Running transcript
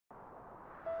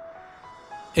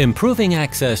Improving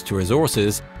access to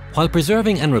resources while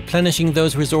preserving and replenishing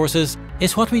those resources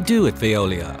is what we do at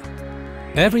Veolia.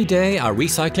 Every day our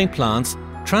recycling plants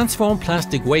transform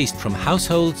plastic waste from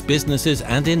households, businesses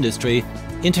and industry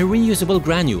into reusable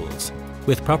granules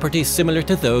with properties similar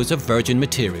to those of virgin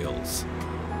materials.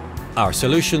 Our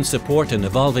solutions support an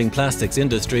evolving plastics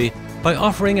industry by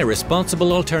offering a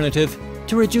responsible alternative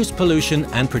to reduce pollution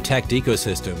and protect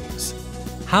ecosystems.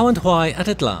 How and why at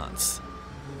a glance.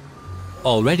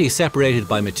 Already separated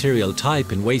by material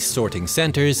type in waste sorting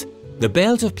centres, the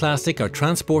bales of plastic are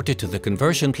transported to the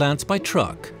conversion plants by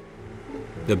truck.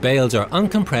 The bales are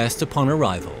uncompressed upon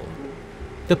arrival.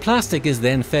 The plastic is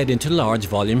then fed into large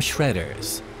volume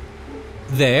shredders.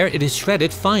 There it is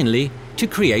shredded finely to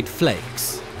create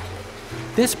flakes.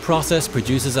 This process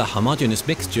produces a homogeneous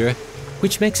mixture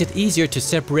which makes it easier to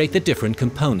separate the different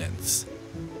components.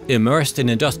 Immersed in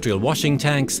industrial washing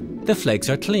tanks, the flakes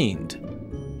are cleaned.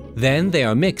 Then they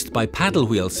are mixed by paddle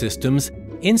wheel systems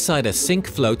inside a sink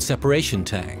float separation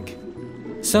tank.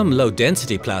 Some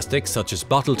low-density plastics, such as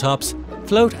bottle tops,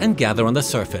 float and gather on the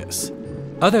surface.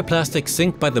 Other plastics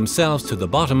sink by themselves to the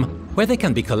bottom where they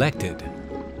can be collected.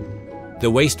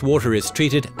 The wastewater is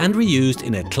treated and reused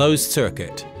in a closed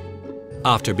circuit.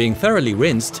 After being thoroughly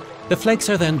rinsed, the flakes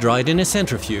are then dried in a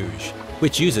centrifuge,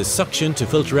 which uses suction to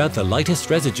filter out the lightest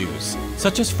residues,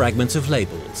 such as fragments of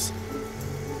labels.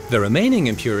 The remaining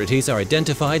impurities are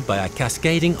identified by a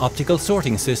cascading optical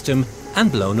sorting system and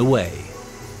blown away.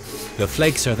 The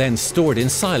flakes are then stored in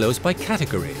silos by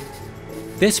category.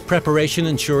 This preparation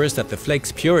ensures that the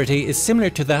flake's purity is similar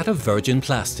to that of virgin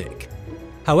plastic.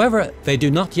 However, they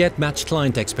do not yet match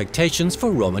client expectations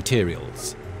for raw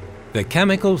materials. The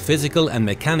chemical, physical and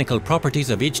mechanical properties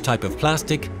of each type of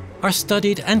plastic are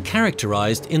studied and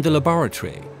characterized in the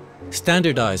laboratory.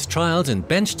 Standardized trials and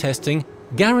bench testing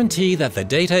guarantee that the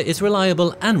data is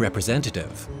reliable and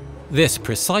representative. This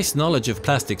precise knowledge of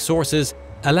plastic sources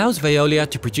allows Veolia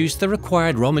to produce the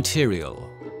required raw material.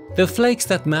 The flakes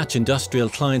that match industrial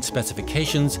client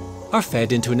specifications are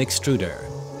fed into an extruder,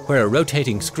 where a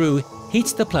rotating screw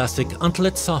heats the plastic until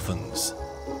it softens.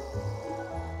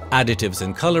 Additives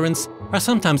and colorants are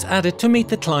sometimes added to meet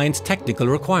the client's technical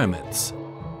requirements.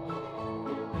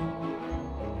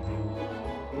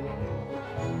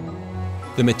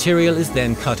 The material is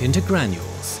then cut into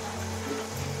granules.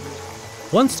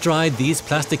 Once dried, these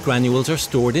plastic granules are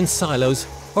stored in silos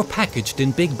or packaged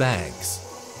in big bags.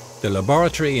 The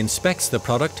laboratory inspects the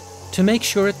product to make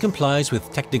sure it complies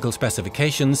with technical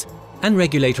specifications and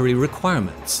regulatory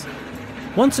requirements.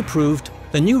 Once approved,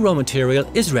 the new raw material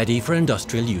is ready for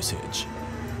industrial usage.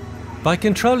 By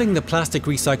controlling the plastic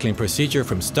recycling procedure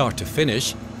from start to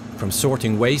finish, from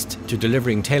sorting waste to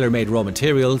delivering tailor-made raw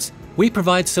materials, we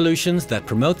provide solutions that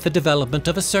promote the development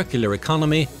of a circular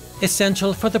economy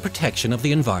essential for the protection of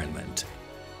the environment.